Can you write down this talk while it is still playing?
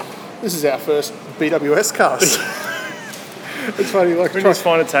this is our first BWS cast. It's funny, like... We just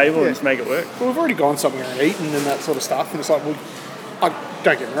find a table and just make it work. Well, we've already gone somewhere and eaten and that sort of stuff, and it's like, well,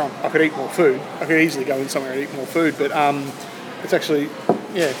 don't get me wrong, I could eat more food. I could easily go in somewhere and eat more food, but it's actually,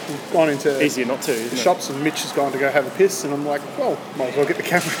 we've gone into... Easier not to, isn't the it? shops, and Mitch has gone to go have a piss, and I'm like, well, might as well get the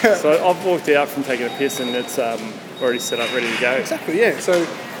camera out. So I've walked out from taking a piss and it's already set up, ready to go. Exactly, yeah. So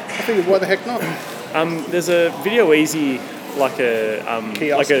I figured, why the heck not? There's a Video Easy, like a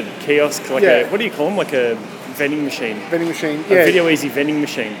kiosk, what do you call them? Like a vending machine. Vending machine, A Video Easy vending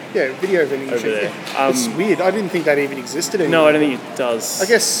machine. Yeah, video vending over machine. there. Yeah. It's weird. I didn't think that even existed anymore. No, I don't think it does. I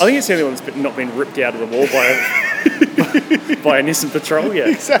guess... I think it's the only one that's not been ripped out of the wall by a Nissan Patrol yet.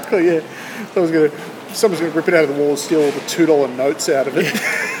 Exactly, yeah. Someone's gonna rip it out of the wall and steal all the $2 notes out of it.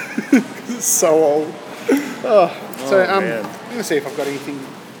 It's so old. Man. I'm gonna see if I've got anything.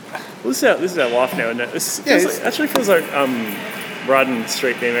 Well, this is our life now, isn't it? It actually feels like riding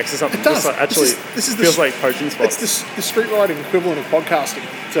street BMX or something. It does. This feels like poaching spots. It's the street riding equivalent of podcasting.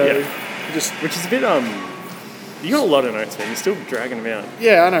 So which is a bit you got a lot of notes, man. You're still dragging them out.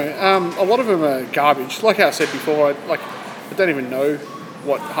 Yeah, I know. A lot of them are garbage. Like I said before, I don't even know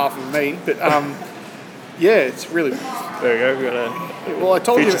what half of them mean, but it's really. There we go. We've got I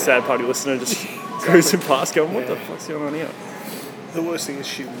told future you. sad party listener just cruising past, going, "What the fuck's going on here?" The worst thing is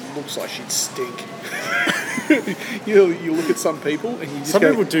she looks like she'd stink. you look at some people and you just Some go,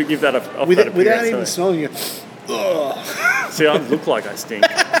 people do give that without even smelling it. Ugh. See, I look like I stink.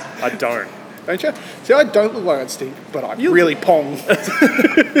 I don't. Don't you? See, I don't look like I'd stink, but I really pong.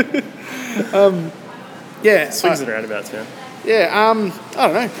 Swings and roundabouts, man. Yeah, I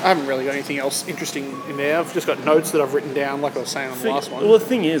don't know. I haven't really got anything else interesting in there. I've just got notes that I've written down, like I was saying on the last one. Well, the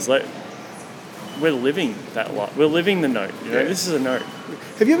thing is, like, we're living that life. We're living the note. You know, this is a note.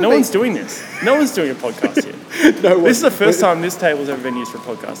 Have you ever one's doing this. No one's doing a podcast yet. No one. This is the first time this table's ever been used for a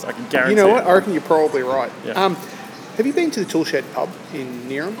podcast. I can guarantee. You know what? I reckon you're probably right. Yeah. Have you been to the Toolshed pub in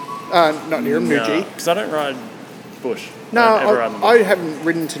Neerim? Not Neerim, New G. Because I don't ride bush. No, I haven't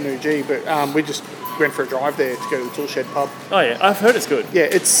ridden to New G, but we just went for a drive there to go to the Toolshed pub. Oh yeah, I've heard it's good. Yeah,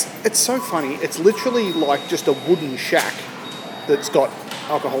 it's so funny. It's literally like just a wooden shack that's got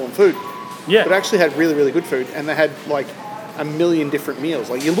alcohol and food. Yeah. But it actually had really, really good food, and they had like a million different meals.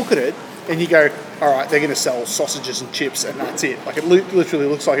 Like you look at it and you go, all right, they're going to sell sausages and chips, and that's it. Like it literally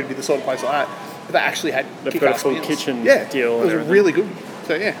looks like it'd be the sort of place like that. But they actually had They've got a full meals. kitchen It deal. was really good.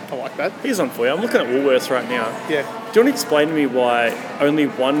 So yeah, I like that. Here's one for you. I'm looking at Woolworths right now. Yeah. Do you want to explain to me why only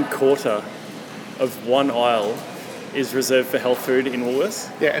 1/4 of one aisle is reserved for health food in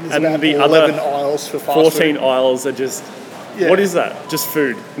Woolworths? Yeah, and there's and about the 11 other aisles for fast 14 food. aisles are just... Yeah. What is that? Just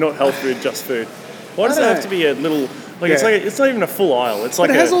food. Not health food, just food. Why does it have to be a little... it's not even a full aisle. It's like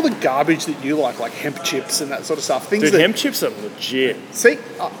but it has all the garbage that you like hemp chips and that sort of stuff. Things hemp chips are legit. See,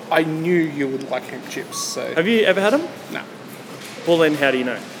 I knew you would like hemp chips. So Have you ever had them? No. Well, then how do you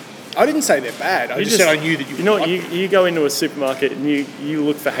know? I didn't say they're bad. I just said I knew that you would. You know what? Like them. You go into a supermarket and you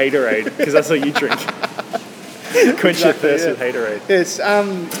look for Haterade because that's what you drink. Quench your thirst with Haterade. It's I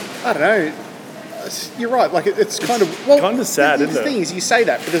don't know. You're right. Like it's kind of kind of sad, isn't it? The thing is, you say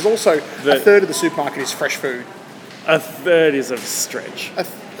that, but there's also a third of the supermarket is fresh food. A third is a stretch. I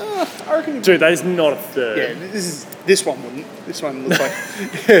reckon. Dude, that is not a third. Yeah, this one wouldn't. This one looks like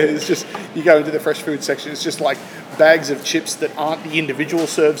it's just you go into the fresh food section. It's just like bags of chips that aren't the individual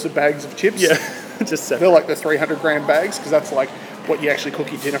serves of bags of chips. Yeah, just separate. They're like the 300-gram bags because that's like what you actually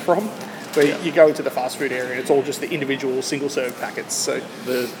cook your dinner from. But you go into the fast food area, it's all just the individual single-serve packets. So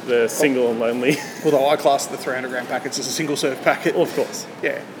the single and lonely. Although I class the 300-gram packets as a single-serve packet. Well, of course.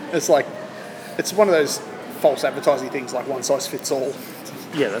 Yeah, it's like it's one of those false advertising things like one size fits all.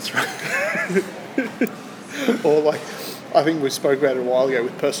 Yeah, that's right. Or like, I think we spoke about it a while ago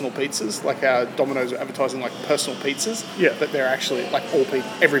with personal pizzas, like how Domino's are advertising like personal pizzas. Yeah. But they're actually like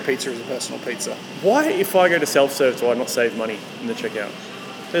every pizza is a personal pizza. Why, if I go to self-serve, do I not save money in the checkout?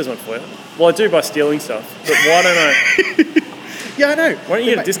 There's one for you. Well, I do by stealing stuff, but why don't I? Yeah, I know. Why don't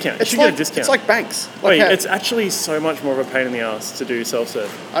you get a discount? You should get a discount. It's like banks. It's actually so much more of a pain in the ass to do self-serve.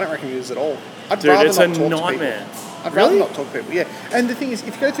 I don't reckon it is at all. I'd Dude, rather it's not a talk nightmare. to people. I'd rather not talk to people, yeah. And the thing is,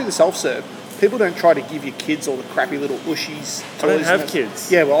 if you go through the self-serve, people don't try to give your kids all the crappy little ushies. I don't have kids.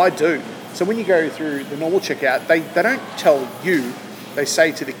 Yeah, well, I do. So when you go through the normal checkout, they don't tell you. They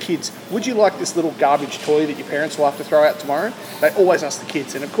say to the kids, would you like this little garbage toy that your parents will have to throw out tomorrow? They always ask the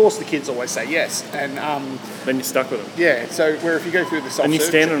kids. And, of course, the kids always say yes. And then you're stuck with them. Yeah, so where if you go through the self-serve... And you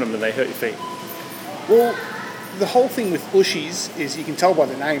stand on them and they hurt your feet. Well, the whole thing with ushies is you can tell by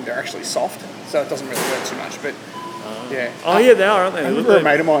the name they're actually soft. So it doesn't really hurt too much, but... Yeah. Oh, yeah, they are, aren't they? I remember a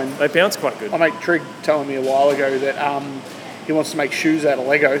mate of mine... They bounce quite good. My mate Trig telling me a while ago that he he wants to make shoes out of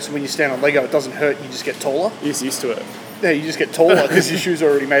Lego, so when you stand on Lego, it doesn't hurt, you just get taller. He's used to it. Yeah, you just get taller because your shoes are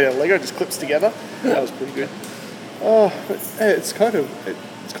already made out of Lego, it just clips together. That was pretty good. Oh, but, yeah, it's kind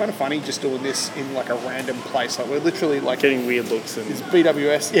of funny just doing this in like a random place. Like we're literally like Getting weird looks. And it's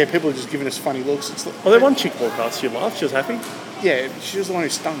BWS. Yeah, people are just giving us funny looks. It's there one chick walked past, she laughed, she was happy. yeah, she was the one who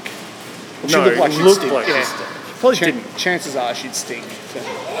stunk. Well, she No, looked like she'd looked stink. like she yeah. stunk. Probably didn't. Chances are she'd stink. So,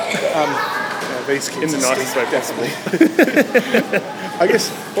 yeah, these kids In the nicest way definitely. I guess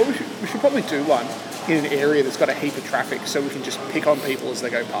what we should probably do one in an area that's got a heap of traffic, so we can just pick on people as they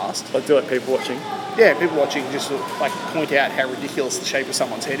go past. Like do like people watching. Yeah, people watching just like point out how ridiculous the shape of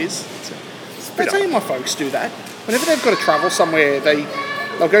someone's head is. That's how my folks do that. Whenever they've got to travel somewhere,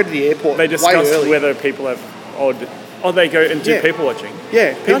 they'll go to the airport. They way discuss early. whether people have odd. Oh, they go and do Yeah. people watching.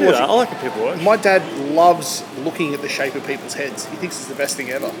 Yeah, Can I people do that? watching. I like a people watch. My dad loves looking at the shape of people's heads. He thinks it's the best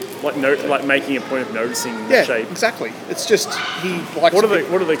thing ever. Like making a point of noticing the Yeah, shape. exactly. It's just he likes. What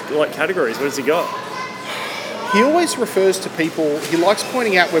are the like categories? What has he got? He always refers to people. He likes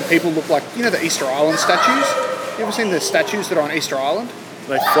pointing out when people look like the Easter Island statues. You ever seen the statues that are on Easter Island?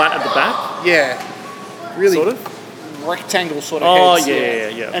 They flat at the back, Yeah, really sort of. rectangle sort of Oh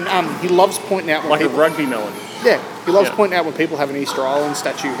heads. yeah. And he loves pointing out when Like a people. rugby melon. Yeah, he loves Yeah. pointing out when people have an Easter Island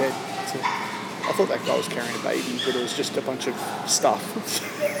statue head. So, I thought that guy was carrying a baby, but it was just a bunch of stuff.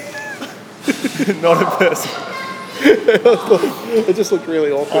 Not a person. It just looked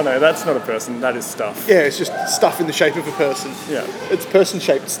really awkward. Oh no, that's not a person. That is stuff. Yeah, it's just stuff in the shape of a person. Yeah. It's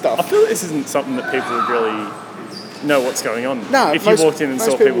person-shaped I stuff. feel this isn't something that people would really know what's going on. No, if most, you walked in and most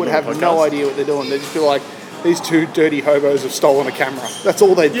saw people people would doing a have podcast. no idea what they're doing. They'd just be like, these two dirty hobos have stolen a camera. That's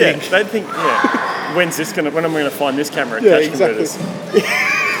all they'd Yeah, think. they'd think, when am I going to find this camera at Yeah, Cash exactly.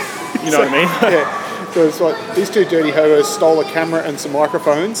 Converters? You know what I mean? Yeah. So it's like, these two dirty hobos stole a camera and some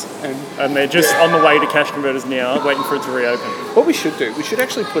microphones. And And they're just on the way to Cash Converters now, waiting for it to reopen. what we should do, we should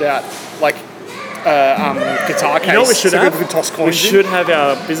actually put out, like, guitar case. You know what we should so have? people can toss coins We in. should have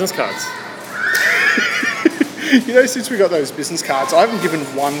our business cards. Since we got those business cards, I haven't given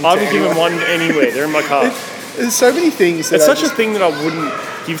one to I haven't given anyone. one anywhere. They're in my car. There's so many things that It's I such just- a thing that I wouldn't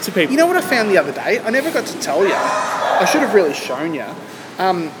give to people. You know what I found the other day? I never got to tell you. I should have really shown you.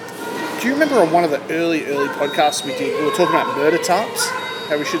 Do you remember on one of the early podcasts we did, we were talking about murder tarps?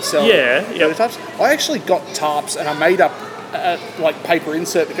 How we should sell murder tarps? I actually got tarps and I made up a paper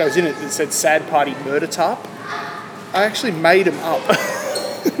insert that goes in it that said Sad Party Murder Tarp. I actually made them up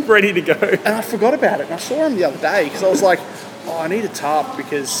Ready to go. and I forgot about it. And I saw them the other day because I was like, I need a tarp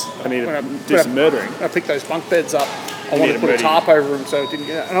because I need to when do some murdering. When I picked those bunk beds up, I need wanted to a put a murder. tarp over them so it didn't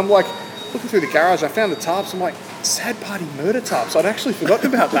get out. And I'm like, looking through the garage, I found the tarps. I'm like, Sad Party Murder Tarps. I'd actually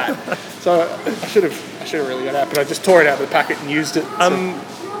forgotten about that. So I should have really got out, but I just tore it out of the packet and used it. So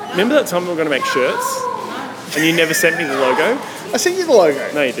Remember that time we were going to make shirts? And you never sent me the logo? I sent you the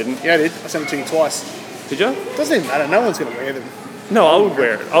logo. No, you didn't. Yeah, I did. I sent it to you twice. Did you? Doesn't even matter. No one's going to wear them. No, I would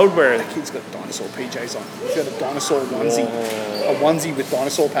wear it. I would wear it. That kid's got dinosaur PJs on. He's got a dinosaur onesie. A onesie with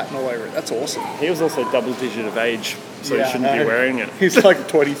dinosaur pattern all over it. That's awesome. He was also double digit of age, so Yeah, he shouldn't I be know. wearing it. He's like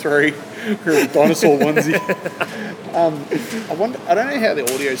 23 with a dinosaur onesie. I don't know how the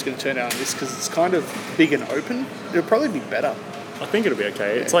audio is going to turn out on this because it's kind of big and open. It'll probably be better. I think it'll be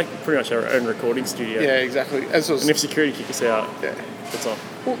okay. It's like pretty much our own recording studio. Yeah, exactly. As was, And if security kick us out, yeah. it's on.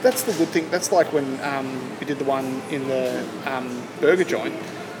 Well, that's the good thing. That's like when we did the one in the burger joint.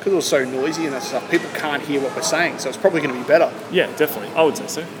 Because it was so noisy and that stuff, people can't hear what we're saying, so it's probably going to be better. Yeah, definitely. I would say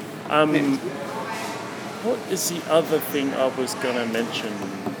so. What is the other thing I was going to mention?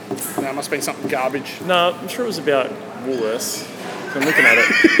 That must be something garbage. No, I'm sure it was about Woolworths. I'm looking at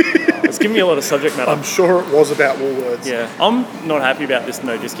it. It's giving me a lot of subject matter. I'm sure it was about Woolworths. Yeah, I'm not happy about this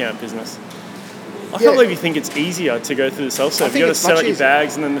no discount business. I Yeah. can't believe you think it's easier to go through the self-serve. I You think got to it's set much out your easier.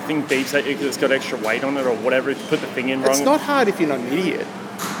 bags and then the thing beeps at you because it's got extra weight on it or whatever. If you put the thing in wrong. It's not hard if you're not an idiot.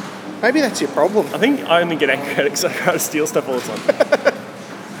 Maybe that's your problem. I think I only get angry at it because I try to steal stuff all the time.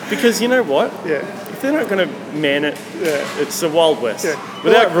 Because you know what? Yeah. If they're not going to man it, Yeah. it's the Wild West. Yeah.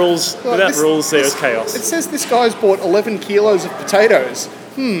 Without Like- rules, like without this- rules, there's this- chaos. It says this guy's bought 11 kilos of potatoes.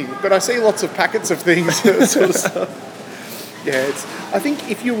 But I see lots of packets of things. That sort of stuff. Yeah, I think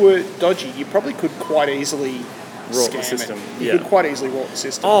if you were dodgy, you probably could quite easily Rort the scam system, it. You yeah. could quite easily rort the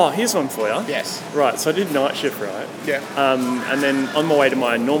system. Oh, here's one for you. Yes. Right, so I did night shift, right? Yeah. And then on my way to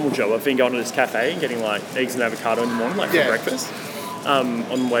my normal job, I've been going to this cafe and getting like eggs and avocado in the morning, like Yeah. for breakfast. On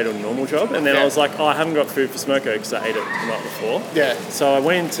the way to a normal job, and then Yeah. I was like, I haven't got food for Smoko because I ate it the night before. Yeah. So I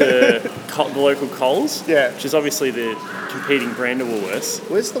went into the local Coles, Yeah. which is obviously the competing brand of Woolworths.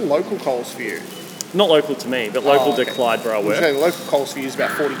 Where's the local Coles for you? Not local to me, but local okay. to Clyde where I So work. the local Coles for you is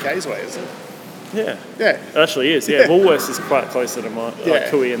about 40 k's away, isn't it? Yeah. Yeah. It actually is, yeah. Woolworths is quite closer to my Yeah. like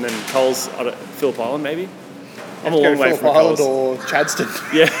Cooey, and then Coles, Phillip Island maybe. I'm a Go long way Phillip from Island Coles. or Chadston.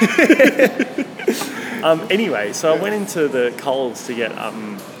 Yeah. Anyway, so I went into the Coles to get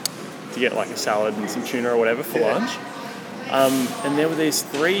like a salad and some tuna or whatever for Yeah. lunch. And there were these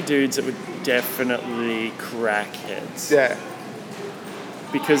 3 dudes that were definitely crackheads. Yeah.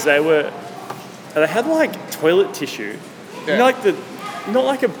 Because they had like toilet tissue. Yeah. Not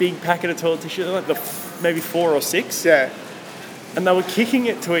like a big packet of toilet tissue, they're like maybe 4 or 6. Yeah. And they were kicking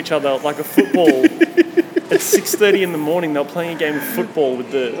it to each other like a football. At 6:30 in the morning, they were playing a game of football with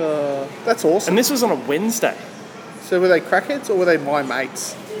the... That's awesome. And this was on a Wednesday. So were they crackheads or were they my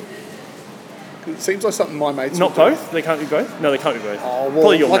mates? 'Cause it seems like something my mates Not would do. both? They can't be both? No, they can't be both. Oh, well,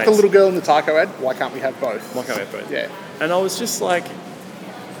 Probably your like mates. the little girl in the taco ad, why can't we have both? Why can't we have both? Yeah. And I was just like...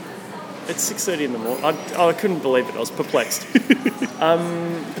 It's 6:30 in the morning. I couldn't believe it. I was perplexed.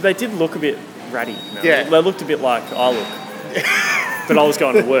 But they did look a bit ratty. You know? Yeah. They looked a bit like I look. But I was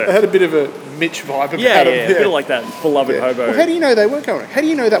going to work. It had a bit of a Mitch vibe about Yeah, them. a bit like that beloved hobo. Well, how do you know they weren't going? How do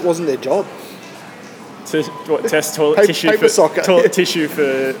you know that wasn't their job? To test toilet Paper tissue soccer. toilet tissue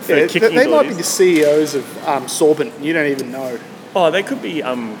for Yeah, kicking they might be abilities. the CEOs of Sorbent. You don't even know. Oh, they could be.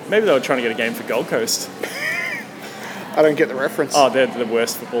 Maybe they were trying to get a game for Gold Coast. I don't get the reference. Oh, they're the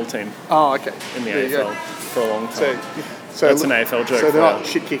worst football team Oh, okay. in the There you AFL go. for a long time. So That's an AFL joke So they're for not us.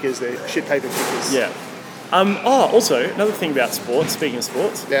 shit kickers. They're shit paper kickers. Yeah. Also, another thing about sports, speaking of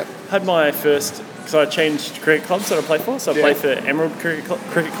sports, Yeah. had my first, because I changed cricket clubs that I play for. So I Yeah. play for Emerald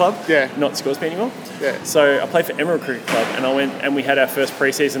Cricket Club, Yeah. not Scoresby anymore. Yeah. So I play for Emerald Cricket Club, and I went and we had our first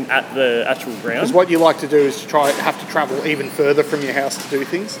pre-season at the actual ground. Because what you like to do is have to travel even further from your house to do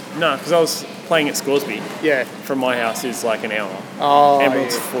things. No, because I was playing at Scoresby. Yeah. From my house is like an hour. Oh,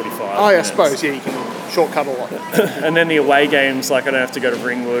 Emerald's yeah. 45 Oh, yeah, I minutes. suppose. Yeah, you can shortcut a lot. And then the away games, like I don't have to go to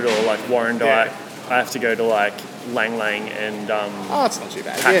Ringwood or like Warrandyte. Yeah. I have to go to like Lang Lang and Oh, it's not too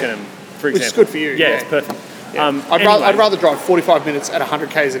bad. Pakenham, for Which is example. good for you, Yeah, yeah. it's perfect. Yeah. Anyway, I'd rather drive 45 minutes at 100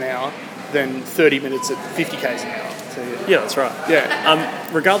 k's an hour than 30 minutes at 50 k's an hour. So, Yeah, that's right. yeah.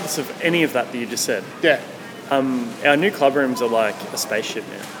 Regardless of any of that you just said, Yeah. our new club rooms are like a spaceship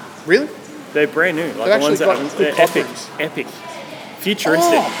now. Really? They're brand new. Like They've the actually ones got that good they're club epic, rooms. epic,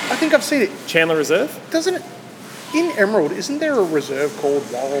 futuristic. Oh, I think I've seen it. Chandler Reserve. Doesn't it? In Emerald, isn't there a reserve called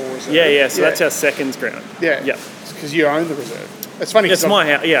Laurel Reserve? Yeah. So that's our seconds ground. Yeah. Yep. Because you own the reserve. It's funny. It's 'cause my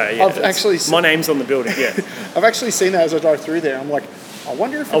house. Yeah. I've It's- actually my name's on the building. Yeah. I've actually seen that as I drive through there. I'm like, I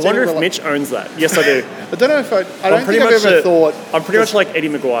wonder if it's I wonder if anywhere Mitch owns that. Yes, I do. I don't know if I don't think I've ever thought. I'm pretty much like Eddie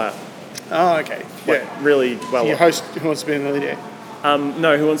Maguire. Oh, okay. Like, Yeah. really well. You host Who Wants to Be a Millionaire?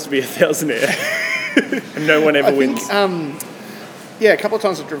 No, Who Wants to Be a Thousandaire? And no one ever I wins. think, yeah, a couple of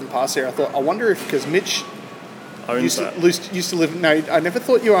times I've driven past there, I thought, I wonder if, because Mitch Owns used that. to live, no, I never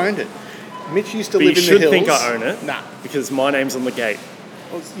thought you owned it. Mitch used to But live you in the should hills. think I own it. Nah. Because my name's on the gate.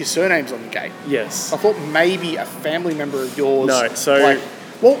 Well, your surname's on the gate. Yes. I thought maybe a family member of yours. No, so-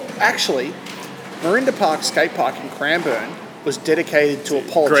 well, actually, Marinda Park Skate Park in Cranbourne was dedicated to a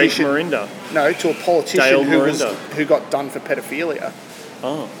Greg politician. Marinda. No, to a politician Dale who Marinda. got done for pedophilia,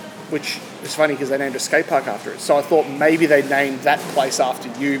 Oh. which is funny because they named a skate park after it. So I thought maybe they named that place after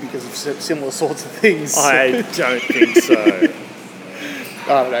you because of similar sorts of things. I don't think so.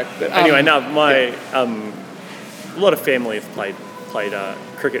 I don't know. But, Anyway, no, my a lot of family have played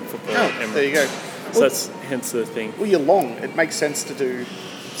cricket and football. Oh, at Emerald. there you go. So that's hence the thing. Well, you're long. It makes sense to do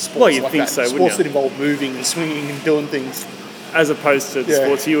sports Well, you'd like think that. so, wouldn't Sports you? that involve moving and swinging and doing things. As opposed to the Yeah.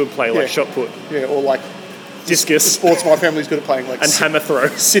 sports you would play, like Yeah. shot put, Yeah, or like discus, sports my family's good at playing, like and hammer throw.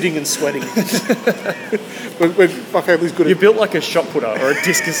 sitting and sweating. My family's good You're at built like a shot putter or a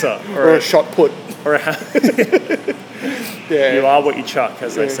discuser or a shot put. or a Yeah. You are what you chuck,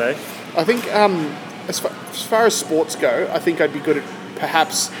 as they Yeah. say. I think as far as sports go, I think I'd be good at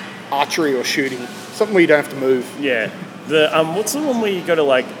perhaps archery or shooting. Something where you don't have to move. Yeah. The what's the one where you go to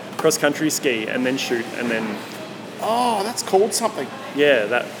like cross country ski and then shoot and then Oh, that's called something. yeah,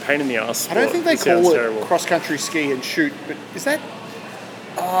 that pain in the ass. I don't think they sounds call it terrible. cross-country ski and shoot, but is that...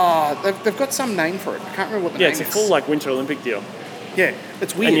 they've got some name for it. I can't remember what the Yeah, name it's is. a full like Winter Olympic deal. Yeah,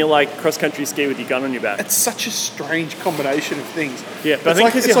 it's weird. And you're like cross country ski with your gun on your back. It's such a strange combination of things. Yeah, but I It's think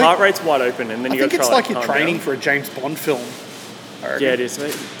like- because it's your like- heart rate's wide open and then I you got think to try it's like calm you're training down. for a James Bond film. I reckon. Yeah, it is.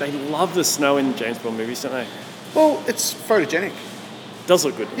 They love the snow in James Bond movies, don't they? Well, it's photogenic. Does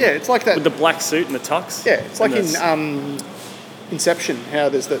look good. Yeah, it's like that. With the black suit and the tux. Yeah, it's like And in Inception, how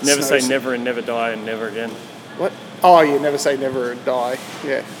there's that never snow say never and never die and never again. What? Oh, yeah, never say never and die.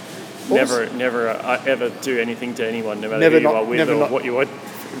 Yeah. What was- Never ever do anything to anyone, no matter Never who you not- are with never or not- what you are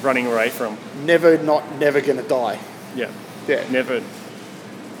running away from. Never gonna die. Yeah. Yeah. Never.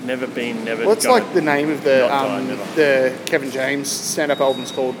 never been, never. What's gonna like the name of the not die, never. the Kevin James stand-up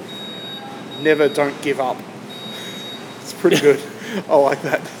album's called? Never Don't Give Up. It's pretty good. I like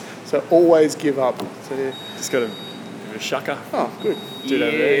that. So always give up. So yeah. Just got a shucker. Oh, good. Dude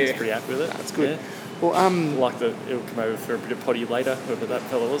over there, he's pretty happy with it. That's good. Yeah. Well, Like that, it'll come over for a bit of potty later, whoever that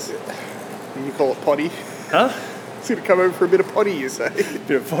fella was. you call it potty. Huh? It's gonna come over for a bit of potty, you say?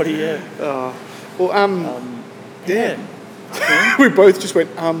 Bit of potty, yeah. Well, Yeah. we both just went,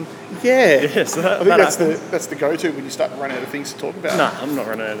 yeah. Yeah, so that, I think that's happened. that's the go-to when you start running out of things to talk about. Nah, I'm not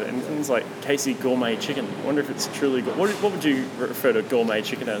running out of it. And things like Casey Gourmet Chicken. I wonder if it's truly good. What would you refer to gourmet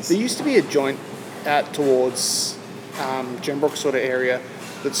chicken as? There used to be a joint out towards Gembrook sort of area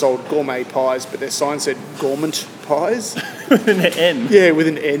that sold gourmet pies, but their sign said gourmand pies. With an N. Yeah, with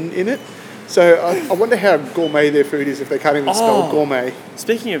an N in it. So I wonder how gourmet their food is if they can't even spell gourmet.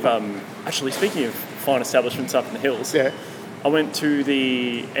 Speaking of fine establishments up in the hills, Yeah. I went to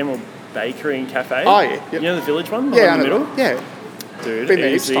the Emerald Bakery and Cafe. Oh, yeah. Yep. You know the village one? Yeah, in the middle? Yeah. Dude, Been there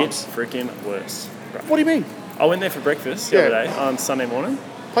it is the heaps freaking worst. Right. What do you mean? I went there for breakfast the Yeah. other day on Sunday morning.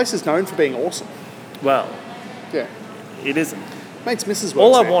 Place is known for being awesome. Well, Yeah. it isn't. Mates, Mrs.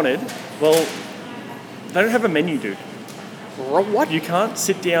 All works I there. wanted, well, they don't have a menu, dude. What? You can't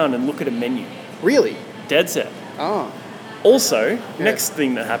sit down and look at a menu. Really? Dead set. Oh. Also, next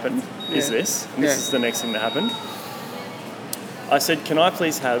thing that happened is Yeah. this. And this Yeah. is the next thing that happened. I said, can I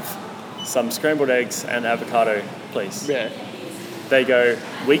please have some scrambled eggs and avocado, please? Yeah. They go,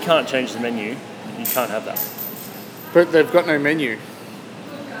 we can't change the menu. You can't have that. But they've got no menu.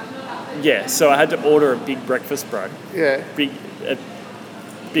 Yeah, so I had to order a big breakfast, bro. Yeah. Big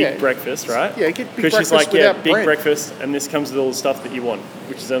Yeah. breakfast, right? Yeah, get big Because she's breakfast like, yeah, without big bread. breakfast, and this comes with all the stuff that you want,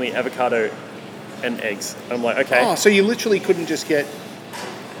 which is only avocado and eggs. And I'm like, okay, Oh, so you literally couldn't just get...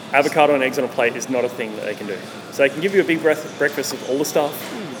 avocado and eggs on a plate is not a thing that they can do. So they can give you a big breakfast with all the stuff,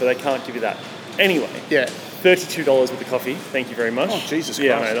 but they can't give you that. Anyway, Yeah. $32 with the coffee. Thank you very much. Oh, Jesus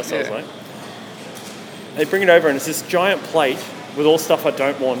Yeah, Christ. no, that's what I Yeah. was like. They bring it over, and it's this giant plate with all stuff I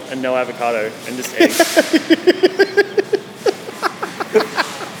don't want and no avocado and just eggs.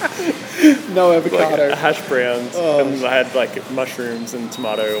 No Like avocado. hash browns, and I had like mushrooms and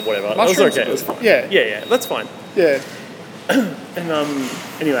tomato or whatever. Mushrooms That was okay. are It was good. fine. Yeah. yeah, that's fine. Yeah. And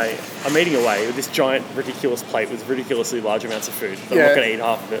anyway, I'm eating away with this giant, ridiculous plate with ridiculously large amounts of food. But Yeah. I'm not going to eat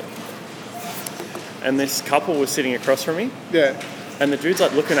half of it. And this couple was sitting across from me, Yeah. and the dude's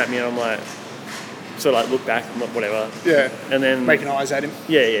like looking at me, and I'm like, so like look back, I'm like, whatever. Yeah. And then Making eyes at him.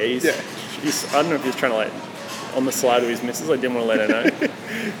 yeah, Yeah. he's I don't know if he's trying to like on the slide with his missus. I didn't want to let her know.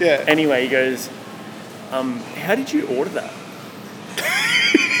 Yeah. Anyway, he goes, how did you order that?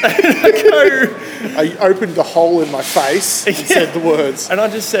 I opened the hole in my face and said the words. And I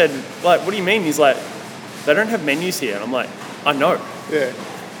just said, like, what do you mean? He's like, they don't have menus here. And I'm like, I know. Yeah.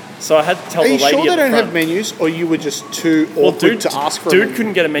 So I had to tell Are the you lady sure at they the don't front. have menus, or you were just too Well, awkward to ask for a dude menu?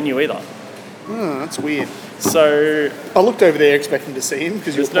 couldn't get a menu either. Oh, that's weird. So I looked over there expecting to see him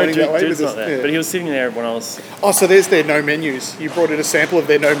because you were there's no pointing that way. dude's but not there's- there. yeah. But he was sitting there when I was... Oh, so there's their no menus. You brought in a sample of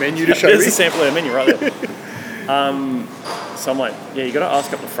their no menu to show There's me? a sample of their menu right there. So I'm like, yeah, you got to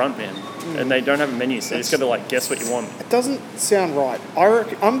ask up the front, man. And they don't have a menu, so you just got to like guess what you want. It doesn't sound right.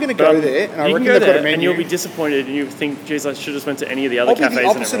 I'm going to But go there, and I you reckon can go they've got a there menu. and you'll be disappointed, and you think, geez, I should have just went to any of the other I'll be cafes the in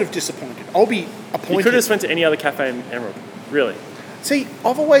opposite Emerald. of disappointed. I'll be appointed. You could have just went to any other cafe in Emerald. Really. See,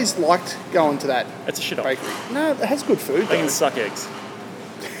 I've always liked going to that It's a shit up. bakery. No, it has good food, They though. can suck eggs.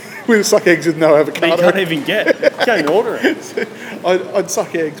 We'll suck eggs with no But you avocado. can't even get. You can't even order it. I'd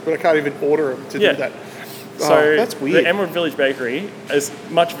suck eggs, but I can't even order them to Yeah. do that. So Oh, that's weird. the Emerald Village Bakery, as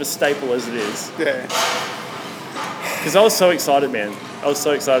much of a staple as it is, Yeah. because I was so excited, man. I was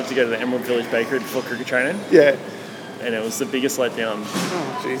so excited to go to the Emerald Village Bakery before cricket training, Yeah. and it was the biggest letdown.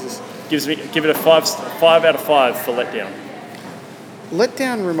 Oh, Jesus. Give it a 5 out of 5 for letdown.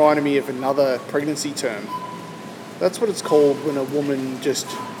 Letdown reminded me of another pregnancy term. That's what it's called when a woman just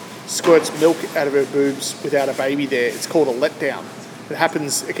squirts milk out of her boobs without a baby there. It's called a letdown.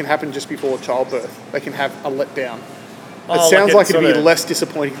 It can happen just before childbirth. They can have a letdown. Oh, It sounds like it'd be sorta- less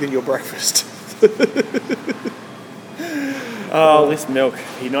disappointing than your breakfast. Oh, this milk.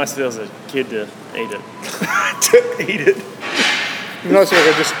 It'd be nice if there was a kid to eat it. To eat it. Nice if I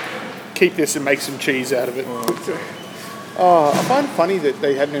could just keep this and make some cheese out of it. Oh, I find it funny that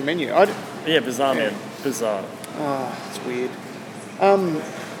they had no menu. Yeah, bizarre, man. Bizarre. It's weird.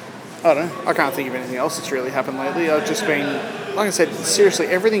 I don't know. I can't think of anything else that's really happened lately. I've just been, like I said, seriously,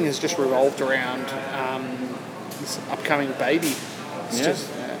 everything has just revolved around this upcoming baby. It's Yeah. just,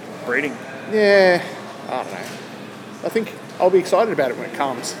 Breeding. yeah, I don't know. I think I'll be excited about it when it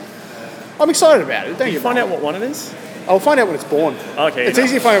comes. I'm excited about it. Don't Did you get find me out wrong. what one it is? I'll find out when it's born. Okay. It's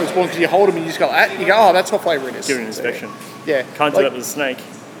easy to find out when it's born because you hold them and you just go, you go, oh, that's what flavour it is. Give it an inspection. Yeah. Can't do that with a snake.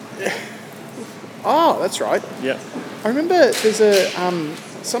 Oh, that's right. Yeah. I remember there's a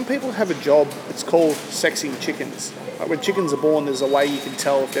some people have a job. It's called sexing chickens. Like when chickens are born, there's a way you can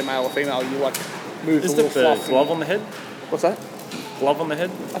tell if they're male or female. You like move Is the little the fluff. glove on the head? What's that? Glove on the head?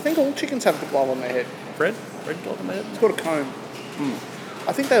 I think all chickens have the glove on their head. Red glove on the head? It's called a comb.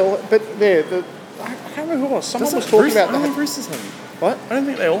 I think they all, but I can't remember who it was. Someone was talking about I don't that. think roosters have them. What? I don't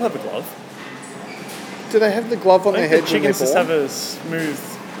think they all have a glove. Do they have the glove on I their think head the when chickens they're just born? have a smooth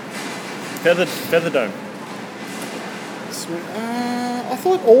feather dome. I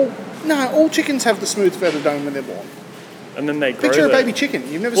thought all chickens have the smooth feather dome when they're born. And then they grow. Picture a the- baby chicken.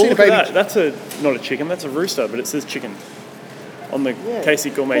 You've never Well, seen a look at baby. that. That's not a chicken. That's a rooster, but it says chicken on the Casey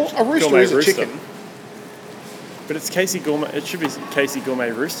Gourmet. Well, a rooster Gourmet is a rooster. chicken. But it's Casey Gourmet. It should be Casey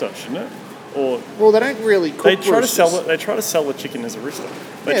Gourmet Rooster, shouldn't it? Or Well, they don't really cook they try roosters. to sell it. They try to sell the chicken as a rooster.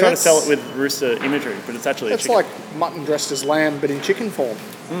 They Yeah, try to sell it that's- with rooster imagery, but it's actually That's a chicken. like mutton dressed as lamb, but in chicken form.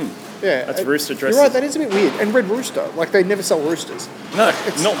 Yeah, That's rooster dressed You're right. as- That is a bit weird. And red rooster, like they never sell roosters. No,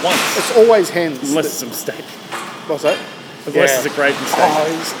 not once. It's always hens. Unless it's a mistake. What's that? Unless it's a great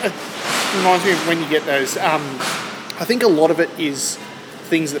mistake. It reminds me of when you get those. I think a lot of it is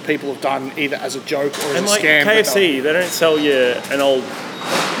things that people have done either as a joke or as And a like scam. KFC, they don't sell you an old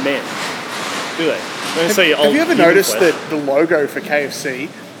man, do they? They don't sell you old Have you ever human noticed flesh. that the logo for KFC,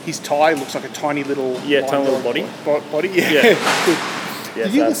 his tie looks like a tiny little tiny little body? Body, yeah. Yeah. Yeah,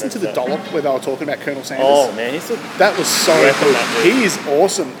 Did you that- listen to the that's dollop where they were talking about Colonel Sanders? Oh man, he's a That was so Weapon, good. that dude. He is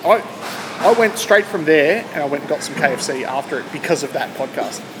awesome. I went straight from there and I went and got some KFC after it because of that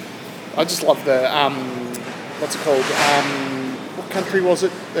podcast. I just love the what's it called? What country was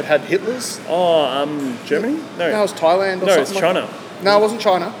it that had Hitlers? Germany? No, it No, was Thailand or no, something. it's like China. that. No, it wasn't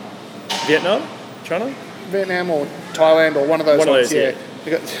China. Vietnam, China. Vietnam or Thailand or one of those One of ones. those, yeah.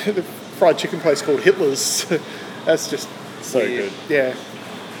 They got the fried chicken place called Hitler's. That's just So weird. good. Yeah.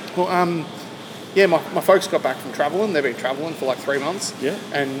 Well, yeah, my folks got back from travelling. They've been travelling for like 3 months. Yeah.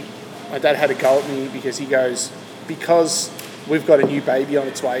 And my dad had a go at me because he goes, because we've got a new baby on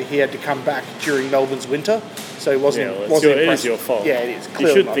its way, he had to come back during Melbourne's winter. So he wasn't. Yeah, well, wasn't it is impressed. your fault. Yeah, it is. You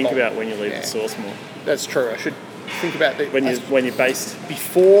Clearly should my think fault. about when you leave Yeah. the source more. That's true. I should think about that. When you're based.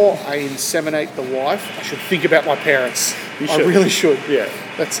 Before I inseminate the wife, I should think about my parents. You I should. really should. Yeah.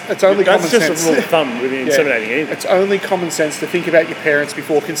 That's only That's common just sense. a rule of thumb with Yeah. inseminating anything. It's only common sense to think about your parents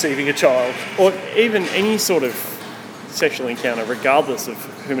before conceiving a child. Or even any sort of sexual encounter, regardless of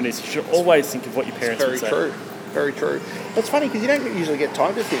whom it is, you should always think of what your parents Very would say. true. Very true. It's funny because you don't usually get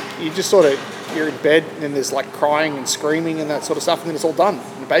time to think. You just sort of, you're in bed and then there's like crying and screaming and that sort of stuff and then it's all done.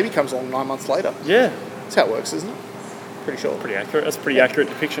 And the baby comes along 9 months later. Yeah, That's how it works, isn't it? Pretty sure. pretty accurate. That's a pretty accurate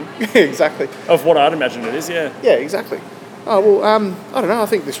depiction Yeah, exactly. of what I'd imagine it is, yeah. Yeah, exactly. Oh, well, I don't know. I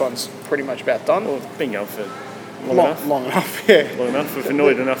think this one's pretty much about done. Well, it's been going for long enough. Yeah. Long enough. We've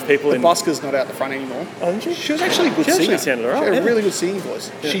annoyed enough people The in... busker's not out the front anymore. Oh, didn't she? She was actually a good She actually singer. sounded alright, She had a yeah. really good singing voice.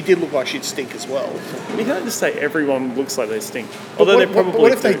 Yeah. She did look like she'd stink as well. You can't just say everyone looks like they stink. But Although what, they probably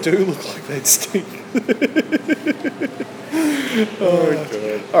what if they do look like they'd stink? Oh,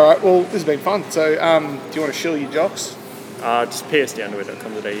 God. All right, well, this has been fun. So, do you want to shill your jocks? Just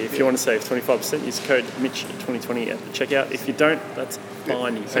psdowntoit.com today. If you want to save 25%, use code Mitch2020 at the checkout. If you don't, that's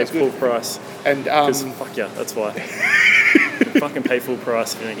fine. You pay sounds full good. price. And Because fuck yeah, that's why. Fucking pay full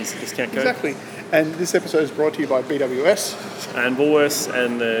price if you don't use the discount code. exactly. And this episode is brought to you by BWS. And Woolworths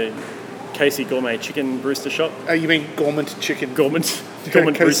and the Casey Gourmet Chicken Rooster Shop. You mean Gormand Chicken? Gourmet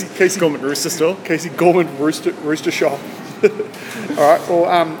Casey- Rooster Store. Casey Gormand Rooster Shop. All right, well,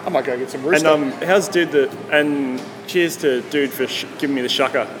 I might go get some rooster. And how's dude that? And cheers to dude for giving me the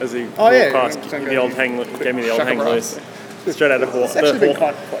shaka as he Oh, yeah, walked past. yeah, Gave me the old hang shaka loose. bra. Straight out of Hawaii. It's actually been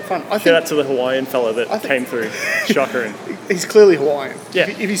quite fun. I Shout out think to the Hawaiian fella that think- came through shaka and he's clearly Hawaiian. Yeah.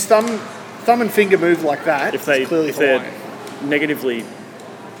 If his thumb and finger move like that, if they it's clearly if they're Hawaiian. negatively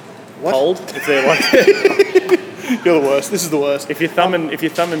What? cold, if they're like You're the worst. This is the worst. if your thumb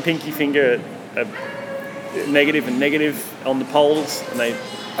and pinky finger are negative on the poles and they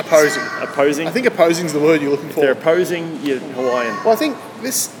Opposing. I think opposing's the word you're looking for. they're opposing, you're Hawaiian. Well, I think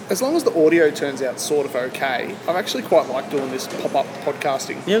this, as long as the audio turns out sort of okay, I've actually quite liked doing this pop-up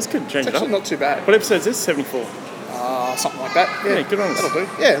podcasting. Yeah, it's good. Change It's it actually up. not too bad. What episode is this? 74. Something like that. Yeah, Yeah, good on us. That'll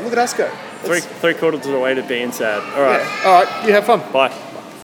do. Yeah, look at us go. Three quarters of the way to being sad. All right. Yeah. All right, you have fun. Bye.